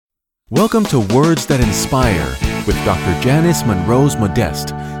Welcome to Words That Inspire with Dr. Janice Monroe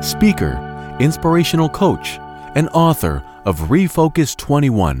Modeste, speaker, inspirational coach, and author of Refocus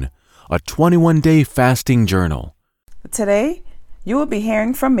 21, a 21-day fasting journal. Today, you will be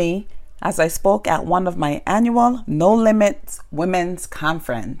hearing from me as I spoke at one of my annual No Limits Women's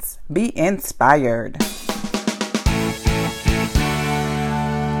Conference. Be inspired.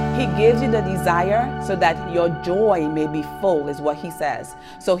 He gives you the desire so that your joy may be full, is what he says.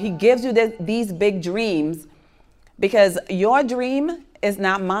 So he gives you these big dreams because your dream is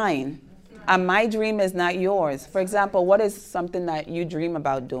not mine and my dream is not yours. For example, what is something that you dream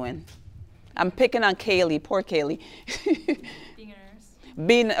about doing? I'm picking on Kaylee, poor Kaylee.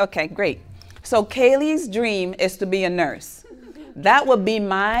 Being a nurse. Okay, great. So Kaylee's dream is to be a nurse. That would be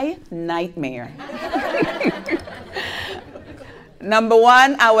my nightmare. Number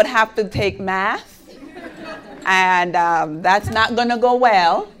one, I would have to take math, and that's not going to go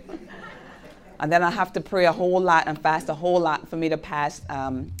well. And then I have to pray a whole lot and fast a whole lot for me to pass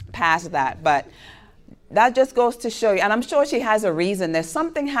that. But that just goes to show you, and I'm sure she has a reason. There's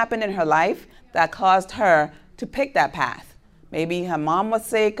something happened in her life that caused her to pick that path. Maybe her mom was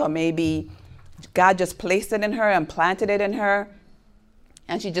sick, or maybe God just placed it in her and planted it in her.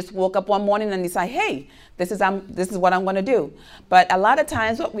 And she just woke up one morning and decided, hey, this is what I'm going to do. But a lot of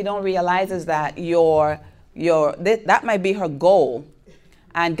times what we don't realize is that that might be her goal.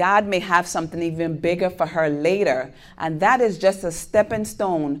 And God may have something even bigger for her later. And that is just a stepping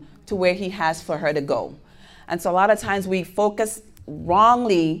stone to where he has for her to go. And so a lot of times we focus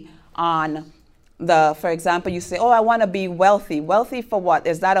wrongly on for example, you say, oh, I want to be wealthy. Wealthy for what?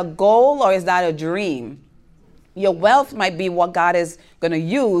 Is that a goal or is that a dream? Your wealth might be what God is going to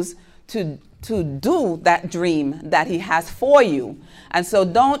use to do that dream that he has for you. And so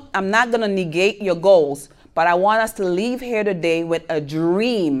I'm not going to negate your goals, but I want us to leave here today with a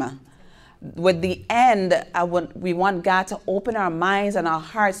dream. With the end, we want God to open our minds and our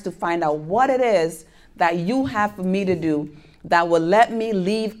hearts to find out what it is that you have for me to do that will let me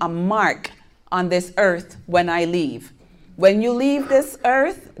leave a mark on this earth when I leave. When you leave this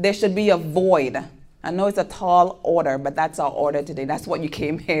earth, there should be a void. I know it's a tall order, but that's our order today. That's what you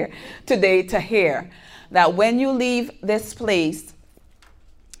came here today to hear. That when you leave this place,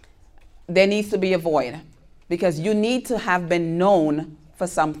 there needs to be a void because you need to have been known for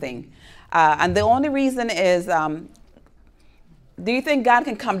something. And the only reason is, do you think God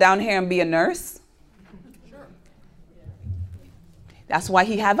can come down here and be a nurse? Sure. That's why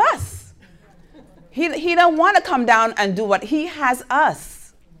he have us. He don't want to come down and do what he has us.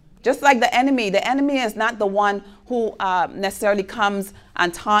 Just like the enemy is not the one who necessarily comes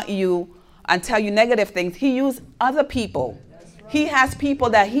and taunt you and tell you negative things. He uses other people. Right. He has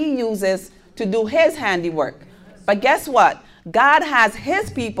people that he uses to do his handiwork. But guess what? God has his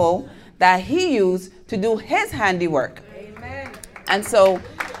people that he uses to do his handiwork. Amen. And so,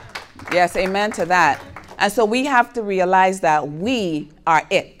 yes, amen to that. And so we have to realize that we are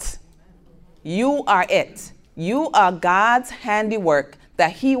it. You are it. You are God's handiwork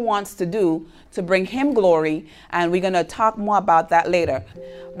that he wants to do to bring him glory, and we're going to talk more about that later.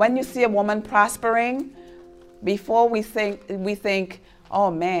 When you see a woman prospering, before we think, oh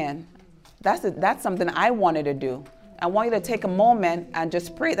man, that's something I wanted to do. I want you to take a moment and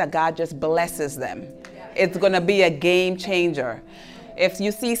just pray that God just blesses them. It's going to be a game changer. If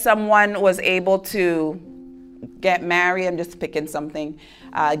you see someone was able to get married, I'm just picking something,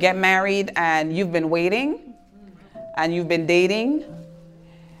 get married and you've been waiting and you've been dating,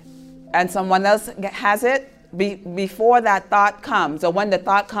 and someone else has it, before that thought comes, or when the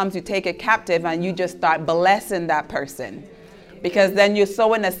thought comes, you take it captive and you just start blessing that person. Because then you're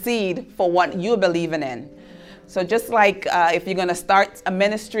sowing a seed for what you're believing in. So just like if you're going to start a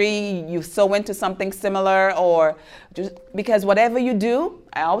ministry, you sow into something similar, or just because whatever you do,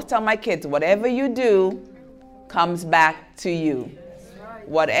 I always tell my kids, whatever you do comes back to you.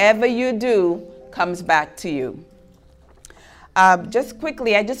 Whatever you do comes back to you. Just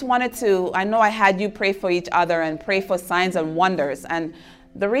quickly, I know I had you pray for each other and pray for signs and wonders. And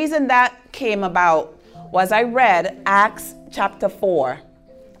the reason that came about was I read Acts chapter 4.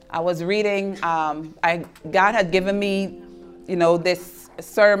 I was reading, God had given me, this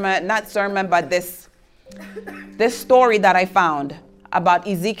this story that I found about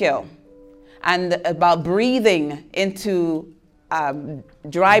Ezekiel and about breathing into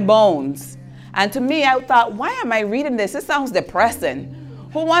dry bones. And to me, I thought, why am I reading this? This sounds depressing.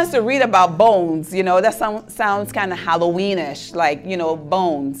 Who wants to read about bones? That sounds kind of Halloweenish, like,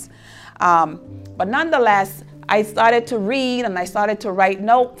 bones. But nonetheless, I started to read and I started to write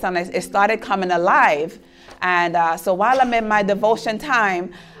notes and it started coming alive. And so while I'm in my devotion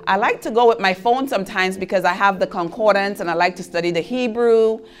time, I like to go with my phone sometimes because I have the concordance and I like to study the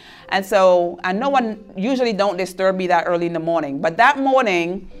Hebrew. And so, and no one usually don't disturb me that early in the morning. But that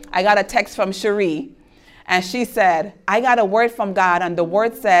morning, I got a text from Cherie, and she said, I got a word from God, and the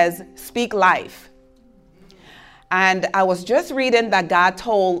word says, speak life. And I was just reading that God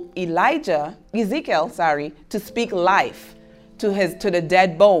told Ezekiel, to speak life to the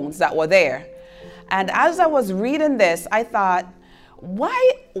dead bones that were there. And as I was reading this, I thought, why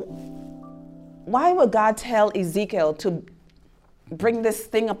would God tell Ezekiel to bring this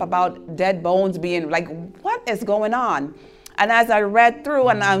thing up about dead bones being like, what is going on? And as I read through,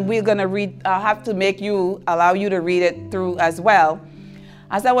 and we're going to read, I'll have to allow you to read it through as well.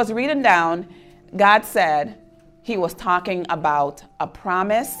 As I was reading down, God said he was talking about a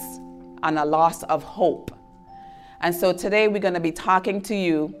promise and a loss of hope. And so today we're going to be talking to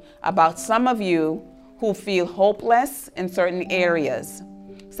you about some of you who feel hopeless in certain areas.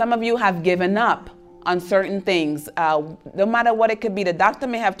 Some of you have given up on certain things. No matter what it could be, the doctor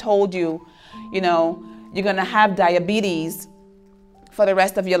may have told you, you're going to have diabetes for the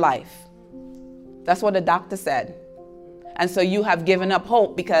rest of your life. That's what the doctor said. And so you have given up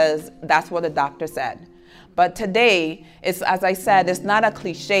hope because that's what the doctor said. But today, as I said, it's not a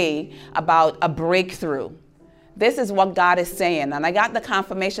cliche about a breakthrough. This is what God is saying. And I got the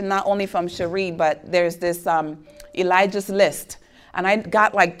confirmation not only from Cherie, but there's this Elijah's List. And I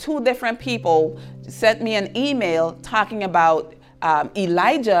got like 2 different people sent me an email talking about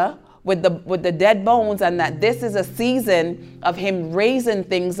Elijah with the dead bones, and that this is a season of him raising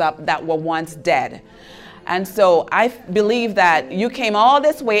things up that were once dead. And so I believe that you came all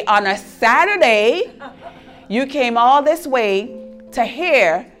this way on a Saturday. You came all this way to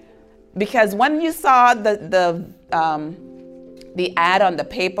hear, because when you saw the ad on the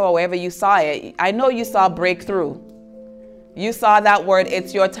paper or wherever you saw it, I know you saw breakthrough. You saw that word,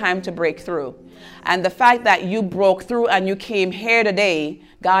 it's your time to break through. And the fact that you broke through and you came here today,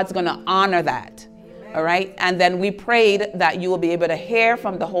 God's going to honor that. Amen. All right. And then we prayed that you will be able to hear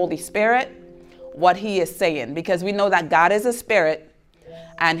from the Holy Spirit what he is saying, because we know that God is a spirit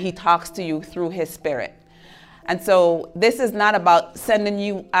and he talks to you through his spirit. And so this is not about sending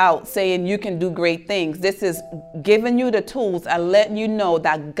you out saying you can do great things. This is giving you the tools and letting you know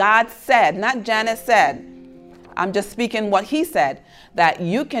that God said, not Janice said, I'm just speaking what he said, that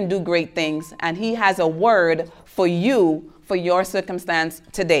you can do great things, and he has a word for you, for your circumstance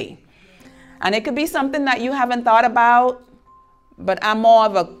today. And it could be something that you haven't thought about, but I'm more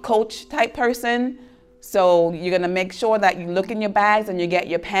of a coach type person. So you're going to make sure that you look in your bags and you get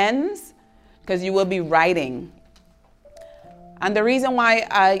your pens, because you will be writing. And the reason why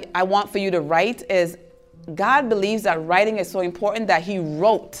I want for you to write is God believes that writing is so important that he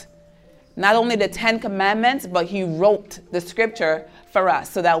wrote not only the 10 commandments, but he wrote the scripture for us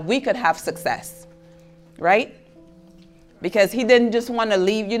so that we could have success, right? Because he didn't just want to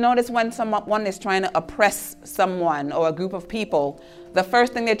leave. You notice when someone is trying to oppress someone or a group of people, the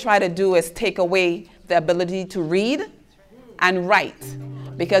first thing they try to do is take away the ability to read and write.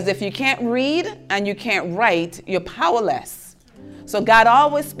 Because if you can't read and you can't write, you're powerless. So God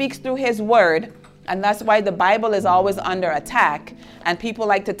always speaks through his word. And that's why the Bible is always under attack. And people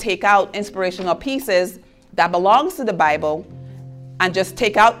like to take out inspirational pieces that belongs to the Bible and just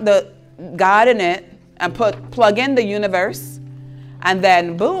take out the God in it and plug in the universe. And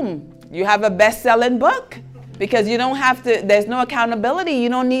then boom, you have a best-selling book, because you don't have to, there's no accountability. You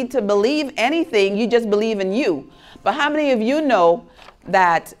don't need to believe anything. You just believe in you. But how many of you know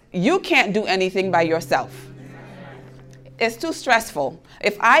that you can't do anything by yourself? It's too stressful.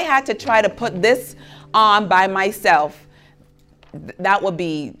 If I had to try to put this on by myself, that would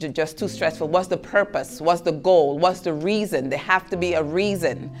be just too stressful. What's the purpose? What's the goal? What's the reason? There have to be a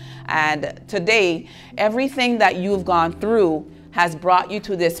reason. And today, everything that you've gone through has brought you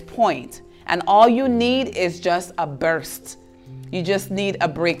to this point. And all you need is just a burst. You just need a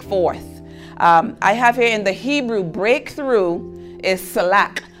break forth. I have here in the Hebrew, breakthrough is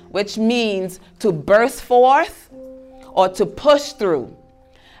salak, which means to burst forth or to push through.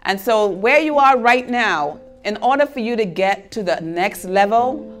 And so where you are right now, in order for you to get to the next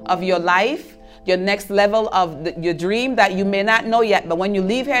level of your life, your next level of your dream that you may not know yet, but when you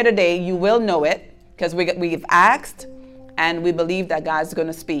leave here today, you will know it, because we've asked and we believe that God's going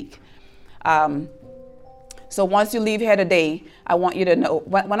to speak. So once you leave here today, I want you to know,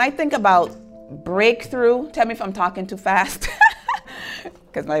 when I think about breakthrough, tell me if I'm talking too fast.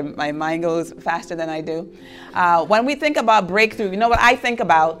 Because my mind goes faster than I do. When we think about breakthrough, you know what I think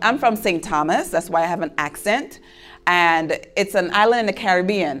about? I'm from St. Thomas. That's why I have an accent. And it's an island in the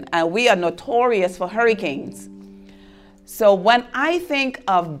Caribbean. And we are notorious for hurricanes. So when I think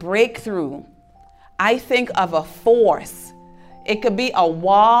of breakthrough, I think of a force. It could be a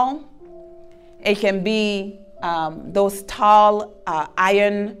wall. It can be those tall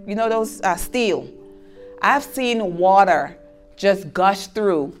iron, those steel. I've seen water just gush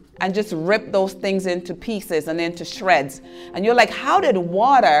through and just rip those things into pieces and into shreds. And you're like, how did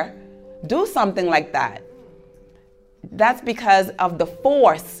water do something like that? That's because of the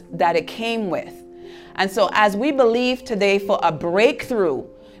force that it came with. And so as we believe today for a breakthrough,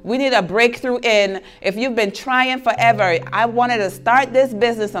 we need a breakthrough in, if you've been trying forever, I wanted to start this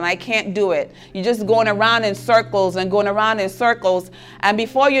business and I can't do it. You're just going around in circles and going around in circles. And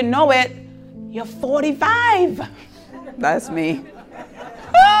before you know it, you're 45. That's me.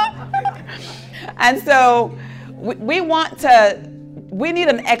 And so we need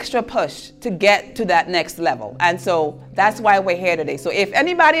an extra push to get to that next level. And so that's why we're here today. So if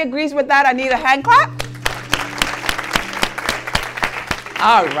anybody agrees with that, I need a hand clap.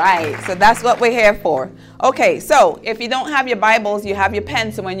 All right, so that's what we're here for. Okay, so if you don't have your Bibles, you have your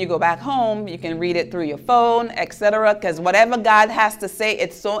pen, so when you go back home, you can read it through your phone, etc. Because whatever God has to say,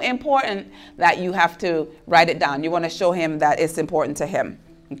 it's so important that you have to write it down. You want to show him that it's important to him.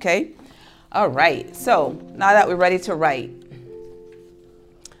 Okay? All right, so now that we're ready to write.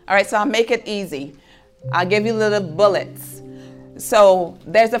 All right, so I'll make it easy. I'll give you little bullets. So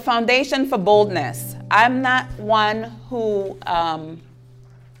there's a foundation for boldness. I'm not one who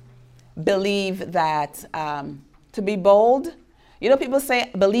believe that to be bold, people say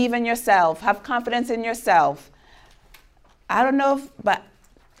believe in yourself, have confidence in yourself. I don't know, but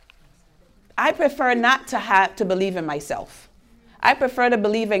I prefer not to believe in myself. I prefer to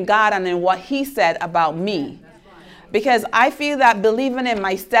believe in God and in what he said about me. Because I feel that believing in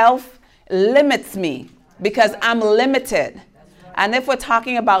myself limits me because I'm limited. And if we're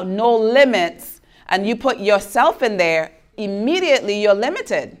talking about no limits and you put yourself in there, immediately you're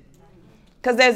limited. Because there's